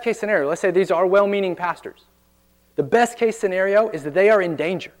best case scenario, let's say these are well-meaning pastors. The best case scenario is that they are in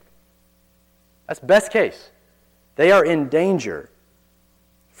danger. That's best case. They are in danger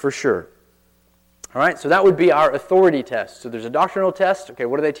for sure. All right, so that would be our authority test. So there's a doctrinal test. Okay,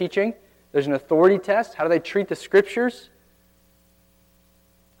 what are they teaching? There's an authority test. How do they treat the Scriptures?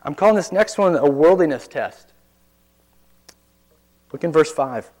 I'm calling this next one a worldliness test. Look in verse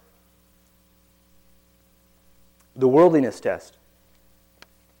 5. The worldliness test.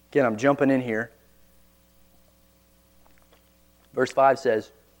 Again, I'm jumping in here. Verse 5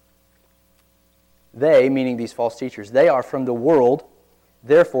 says, they, meaning these false teachers, they are from the world.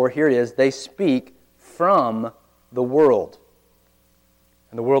 Therefore, here it is, they speak from the world.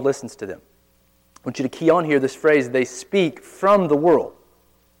 And the world listens to them. I want you to key on here this phrase, they speak from the world.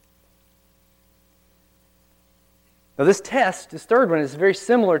 Now this test, this third one, is very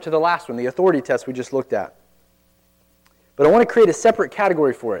similar to the last one, the authority test we just looked at. But I want to create a separate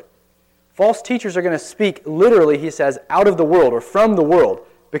category for it. False teachers are going to speak literally, he says, out of the world or from the world,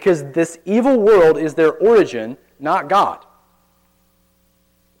 because this evil world is their origin, not God.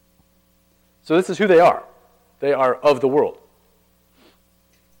 So this is who they are. They are of the world.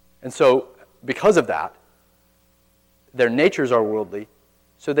 And so, because of that, their natures are worldly,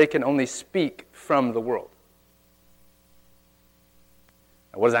 so they can only speak from the world.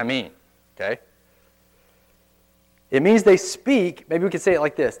 Now, what does that mean? Okay? It means they speak, maybe we could say it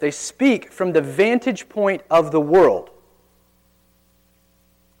like this, they speak from the vantage point of the world.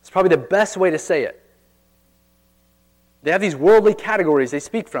 It's probably the best way to say it. They have these worldly categories they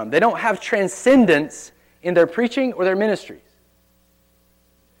speak from. They don't have transcendence in their preaching or their ministries.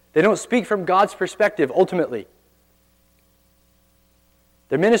 They don't speak from God's perspective, ultimately.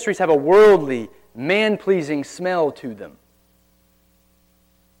 Their ministries have a worldly, man-pleasing smell to them.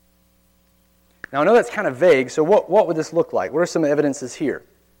 Now, I know that's kind of vague, so what would this look like? What are some evidences here?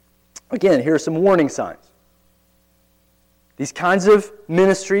 Again, here are some warning signs. These kinds of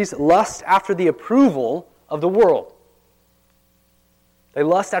ministries lust after the approval of the world. They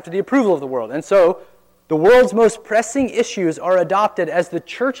lust after the approval of the world. And so, the world's most pressing issues are adopted as the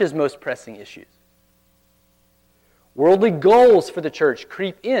church's most pressing issues. Worldly goals for the church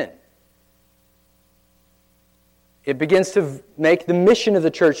creep in. It begins to make the mission of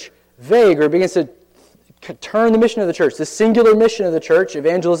the church vague, or it begins to turn the mission of the church, the singular mission of the church,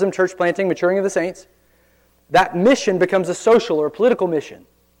 evangelism, church planting, maturing of the saints. That mission becomes a social or a political mission.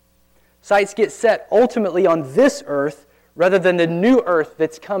 Sights get set ultimately on this earth rather than the new earth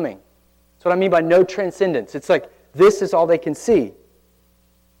that's coming. That's what I mean by no transcendence. It's like this is all they can see.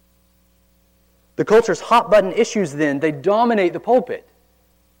 The culture's hot-button issues then, they dominate the pulpit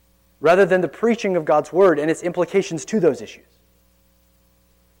rather than the preaching of God's Word and its implications to those issues.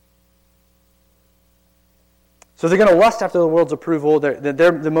 So they're going to lust after the world's approval.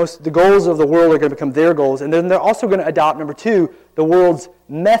 The goals of the world are going to become their goals. And then they're also going to adopt, number two, the world's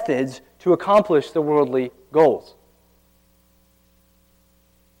methods to accomplish the worldly goals.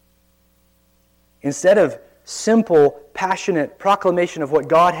 Instead of simple, passionate proclamation of what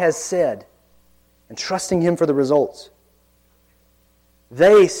God has said and trusting Him for the results,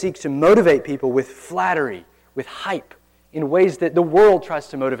 they seek to motivate people with flattery, with hype, in ways that the world tries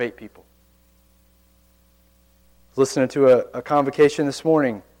to motivate people. I was listening to a convocation this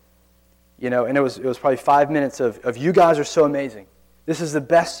morning, and it was probably 5 minutes of you guys are so amazing. This is the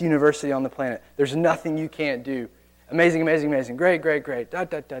best university on the planet. There's nothing you can't do. Amazing, amazing, amazing. Great, great, great.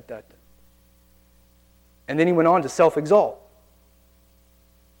 Dot, dot, dot, dot. And then he went on to self-exalt.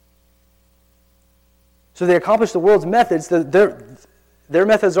 So they accomplished the world's methods. Their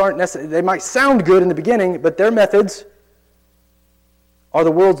methods aren't necessarily, they might sound good in the beginning, but their methods are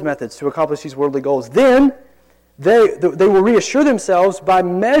the world's methods to accomplish these worldly goals. Then they will reassure themselves by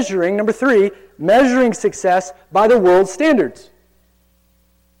measuring, number three, measuring success by the world's standards.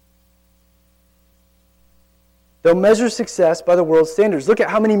 They'll measure success by the world's standards. Look at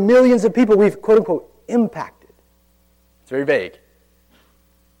how many millions of people we've, quote-unquote, impacted. It's very vague.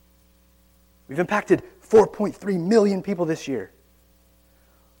 We've impacted 4.3 million people this year.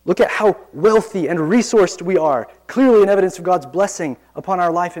 Look at how wealthy and resourced we are. Clearly an evidence of God's blessing upon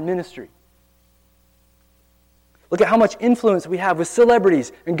our life and ministry. Look at how much influence we have with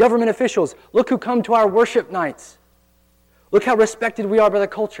celebrities and government officials. Look who come to our worship nights. Look how respected we are by the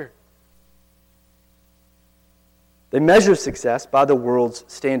culture. They measure success by the world's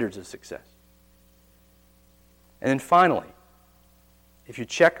standards of success. And then finally, if you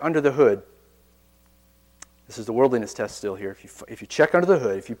check under the hood, this is the worldliness test still here. If you check under the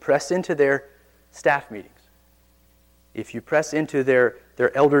hood, if you press into their staff meetings, if you press into their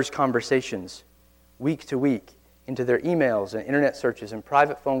elders' conversations week to week, into their emails and internet searches and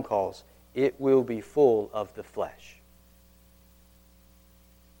private phone calls, it will be full of the flesh.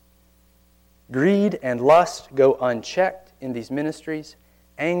 Greed and lust go unchecked in these ministries.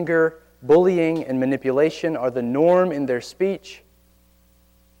 Anger, bullying, and manipulation are the norm in their speech.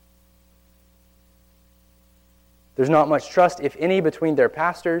 There's not much trust, if any, between their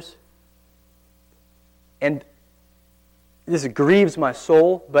pastors. And this grieves my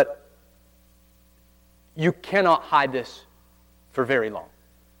soul, but you cannot hide this for very long.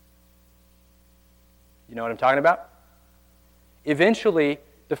 You know what I'm talking about? Eventually,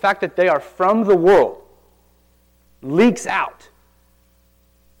 the fact that they are from the world leaks out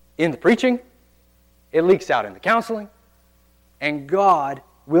in the preaching, it leaks out in the counseling, and God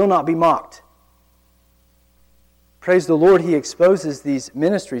will not be mocked. Praise the Lord, He exposes these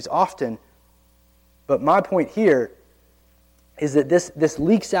ministries often, but my point here is that this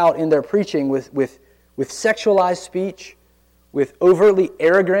leaks out in their preaching with sexualized speech, with overtly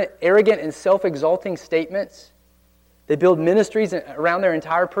arrogant and self-exalting statements. They build ministries around their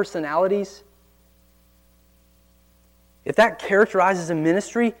entire personalities. If that characterizes a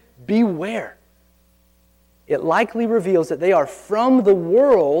ministry, beware. It likely reveals that they are from the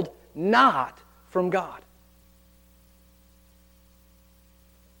world, not from God.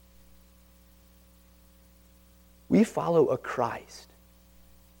 We follow a Christ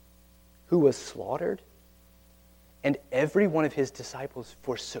who was slaughtered, and every one of His disciples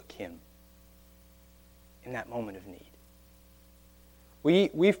forsook Him in that moment of need.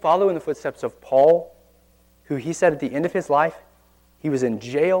 We follow in the footsteps of Paul, who he said at the end of his life, he was in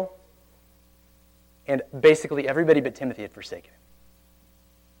jail, and basically everybody but Timothy had forsaken him.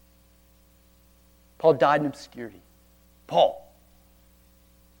 Paul died in obscurity. Paul.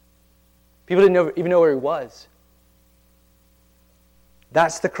 People didn't even know where he was.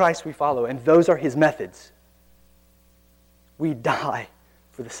 That's the Christ we follow, and those are His methods. We die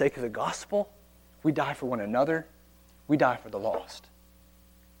for the sake of the gospel. We die for one another. We die for the lost.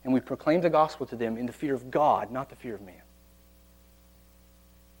 And we proclaim the gospel to them in the fear of God, not the fear of man.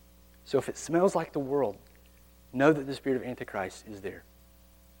 So if it smells like the world, know that the spirit of Antichrist is there.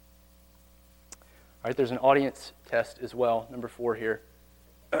 All right, there's an audience test as well, number 4 here.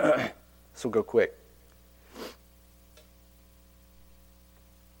 This will go quick.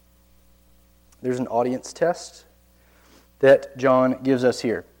 There's an audience test that John gives us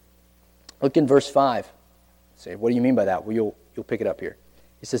here. Look in verse 5. Say, what do you mean by that? Well, you'll pick it up here.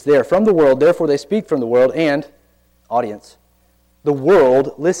 He says, they are from the world, therefore they speak from the world, and, audience, the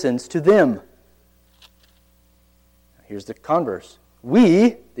world listens to them. Here's the converse.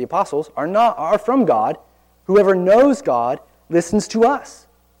 We, the apostles, are from God. Whoever knows God listens to us.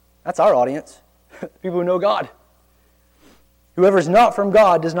 That's our audience. People who know God. Whoever is not from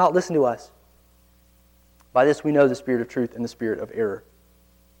God does not listen to us. By this we know the spirit of truth and the spirit of error.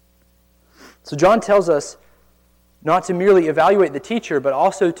 So John tells us not to merely evaluate the teacher, but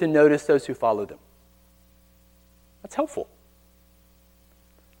also to notice those who follow them. That's helpful.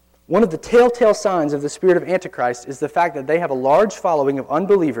 One of the telltale signs of the spirit of Antichrist is the fact that they have a large following of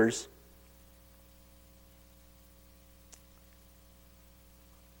unbelievers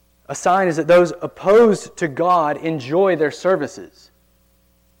A sign is that those opposed to God enjoy their services.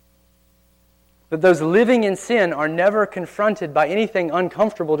 That those living in sin are never confronted by anything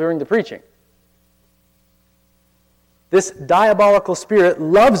uncomfortable during the preaching. This diabolical spirit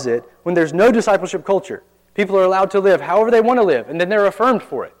loves it when there's no discipleship culture. People are allowed to live however they want to live, and then they're affirmed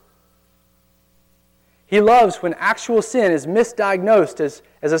for it. He loves when actual sin is misdiagnosed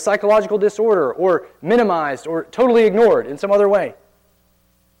as a psychological disorder, or minimized, or totally ignored in some other way.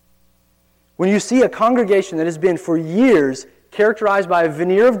 When you see a congregation that has been for years characterized by a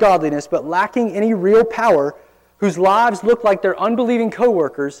veneer of godliness but lacking any real power, whose lives look like their unbelieving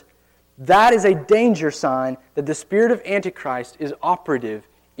co-workers, that is a danger sign that the spirit of Antichrist is operative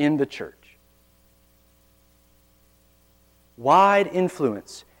in the church. Wide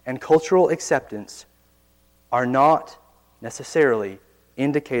influence and cultural acceptance are not necessarily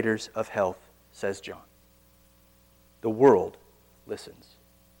indicators of health, says John. The world listens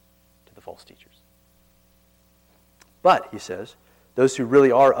to the false teachers. But, he says, those who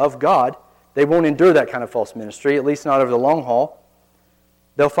really are of God, they won't endure that kind of false ministry, at least not over the long haul.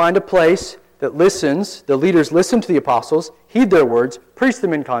 They'll find a place that listens, the leaders listen to the apostles, heed their words, preach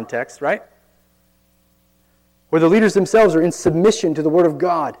them in context, right? where the leaders themselves are in submission to the Word of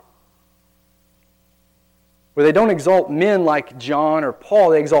God, where they don't exalt men like John or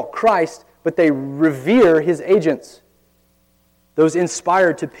Paul, they exalt Christ, but they revere His agents, those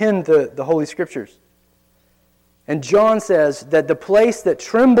inspired to pen the Holy Scriptures. And John says that the place that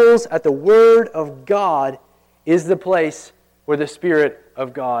trembles at the Word of God is the place where the Spirit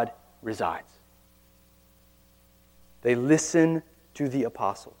of God resides. They listen to the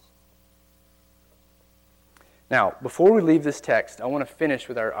apostles. Now, before we leave this text, I want to finish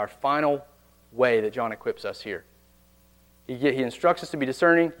with our final way that John equips us here. He instructs us to be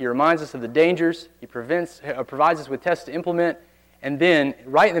discerning. He reminds us of the dangers. He provides us with tests to implement. And then,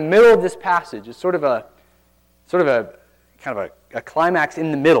 right in the middle of this passage, is sort of a climax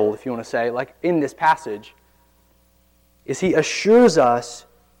in the middle, if you want to say, like in this passage, is he assures us,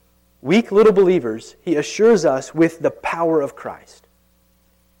 weak little believers, he assures us with the power of Christ.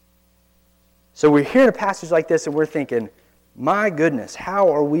 So we're hearing a passage like this and we're thinking, my goodness,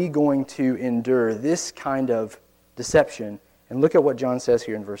 how are we going to endure this kind of deception? And look at what John says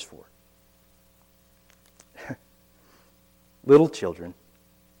here in verse 4. Little children,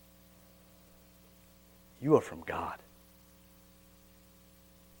 you are from God.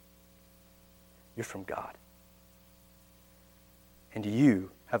 You're from God. And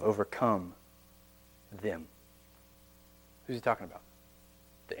you have overcome them. Who's he talking about?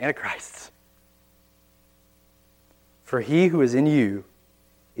 The Antichrists. For he who is in you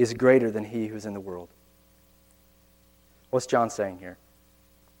is greater than he who is in the world. What's John saying here?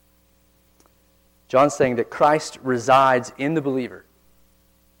 John's saying that Christ resides in the believer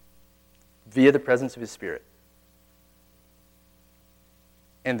via the presence of His Spirit.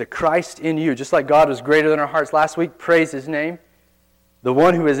 And the Christ in you, just like God was greater than our hearts last week, praise His name. The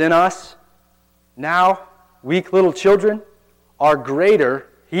one who is in us, now, weak little children, are greater,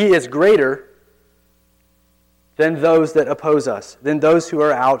 He is greater than those that oppose us, than those who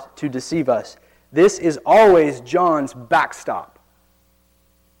are out to deceive us. This is always John's backstop.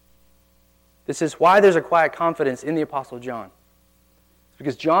 This is why there's a quiet confidence in the Apostle John. It's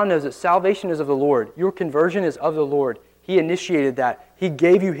because John knows that salvation is of the Lord. Your conversion is of the Lord. He initiated that. He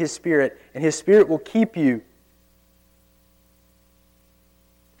gave you His Spirit, and His Spirit will keep you.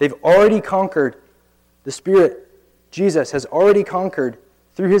 They've already conquered. The Spirit, Jesus, has already conquered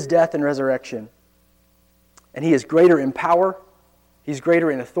through His death and resurrection. And He is greater in power. He's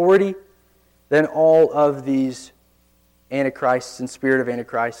greater in authority than all of these Antichrists and spirit of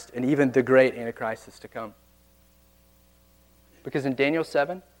Antichrist, and even the great Antichrist that's to come. Because in Daniel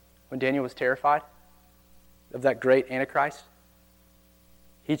 7, when Daniel was terrified of that great Antichrist,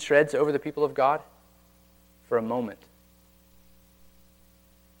 he treads over the people of God for a moment.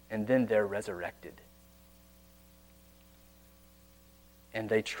 And then they're resurrected. And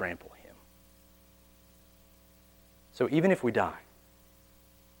they trample him. So even if we die,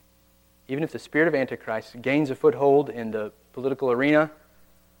 even if the spirit of Antichrist gains a foothold in the political arena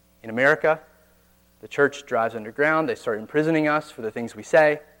in America, the church drives underground, they start imprisoning us for the things we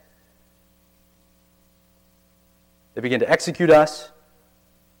say, they begin to execute us,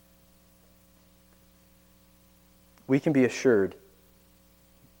 we can be assured,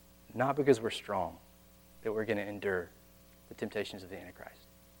 not because we're strong, that we're going to endure the temptations of the Antichrist.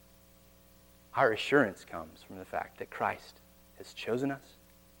 Our assurance comes from the fact that Christ has chosen us,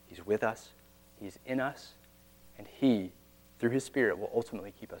 He's with us, He's in us, and He, through His Spirit, will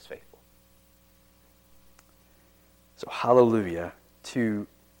ultimately keep us faithful. So hallelujah to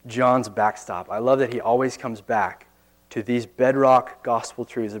John's backstop. I love that he always comes back to these bedrock gospel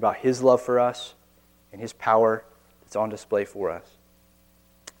truths about His love for us and His power that's on display for us.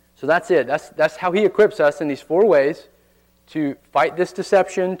 So that's it. That's how He equips us in these 4 ways to fight this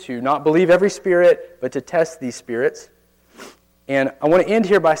deception, to not believe every spirit, but to test these spirits. And I want to end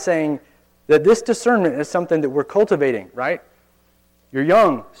here by saying that this discernment is something that we're cultivating, right? You're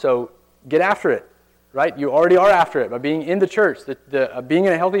young, so get after it, right? You already are after it by being in the church. Being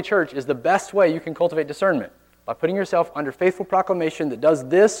in a healthy church is the best way you can cultivate discernment, by putting yourself under faithful proclamation that does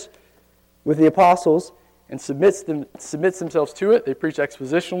this with the apostles and submits themselves to it. They preach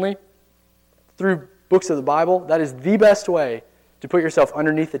expositionally through books of the Bible. That is the best way to put yourself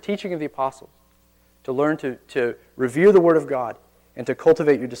underneath the teaching of the apostles, to learn to revere the Word of God and to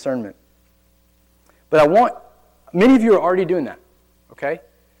cultivate your discernment. But many of you are already doing that, okay?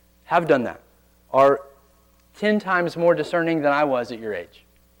 Have done that. Are 10 times more discerning than I was at your age.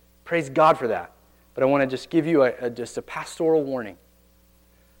 Praise God for that. But I want to just give you just a pastoral warning.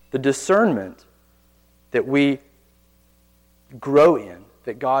 The discernment that we grow in,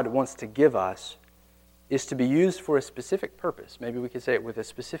 that God wants to give us, is to be used for a specific purpose. Maybe we could say it with a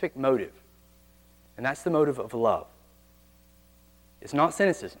specific motive. And that's the motive of love. It's not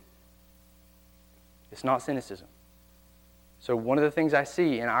cynicism. It's not cynicism. So one of the things I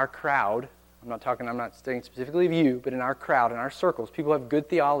see in our crowd, I'm not saying specifically of you, but in our crowd, in our circles, people who have good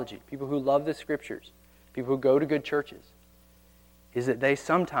theology, people who love the Scriptures, people who go to good churches, is that they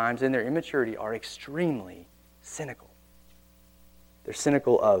sometimes, in their immaturity, are extremely cynical. They're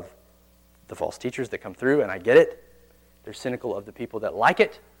cynical of the false teachers that come through, and I get it. They're cynical of the people that like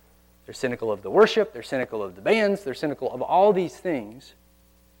it. They're cynical of the worship. They're cynical of the bands. They're cynical of all these things.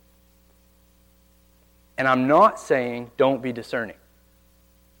 And I'm not saying don't be discerning.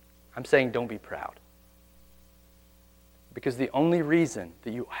 I'm saying don't be proud. Because the only reason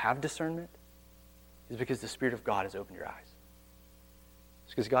that you have discernment is because the Spirit of God has opened your eyes.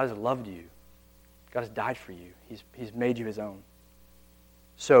 It's because God has loved you. God has died for you. He's made you His own.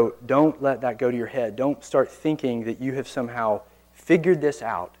 So don't let that go to your head. Don't start thinking that you have somehow figured this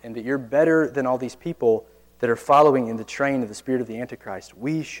out and that you're better than all these people that are following in the train of the spirit of the Antichrist.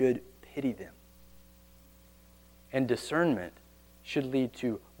 We should pity them. And discernment should lead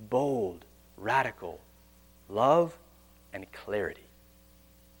to bold, radical love and clarity.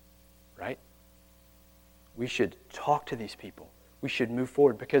 Right? We should talk to these people. We should move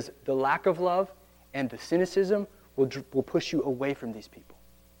forward because the lack of love and the cynicism will push you away from these people.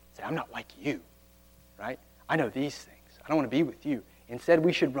 Say, I'm not like you, right? I know these things. I don't want to be with you. Instead,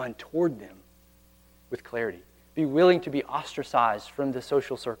 we should run toward them with clarity. Be willing to be ostracized from the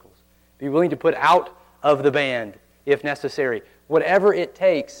social circles. Be willing to put out of the band if necessary. Whatever it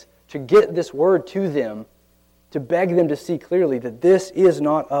takes to get this word to them, to beg them to see clearly that this is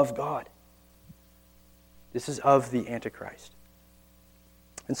not of God. This is of the Antichrist.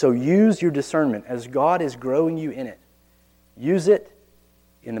 And so use your discernment as God is growing you in it. Use it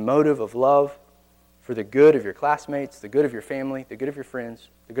in the motive of love for the good of your classmates, the good of your family, the good of your friends,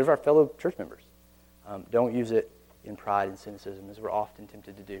 the good of our fellow church members. Don't use it in pride and cynicism as we're often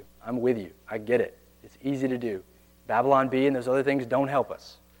tempted to do. I'm with you. I get it. It's easy to do. Babylon B and those other things don't help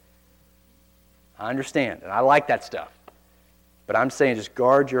us. I understand, and I like that stuff. But I'm saying just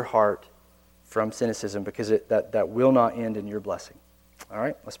guard your heart from cynicism because that will not end in your blessing. All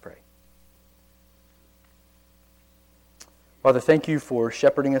right, let's pray. Father, thank you for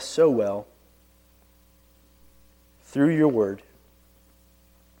shepherding us so well through your word.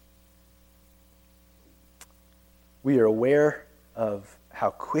 We are aware of how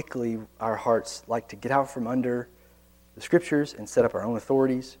quickly our hearts like to get out from under the Scriptures and set up our own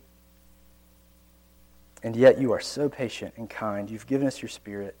authorities. And yet you are so patient and kind. You've given us your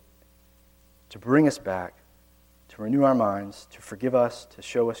Spirit to bring us back, to renew our minds, to forgive us, to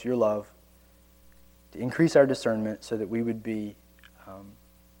show us your love, to increase our discernment so that we would be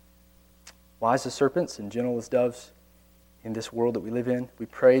wise as serpents and gentle as doves in this world that we live in. We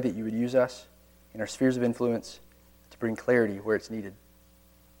pray that you would use us in our spheres of influence to bring clarity where it's needed.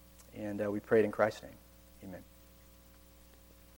 And we pray it in Christ's name. Amen.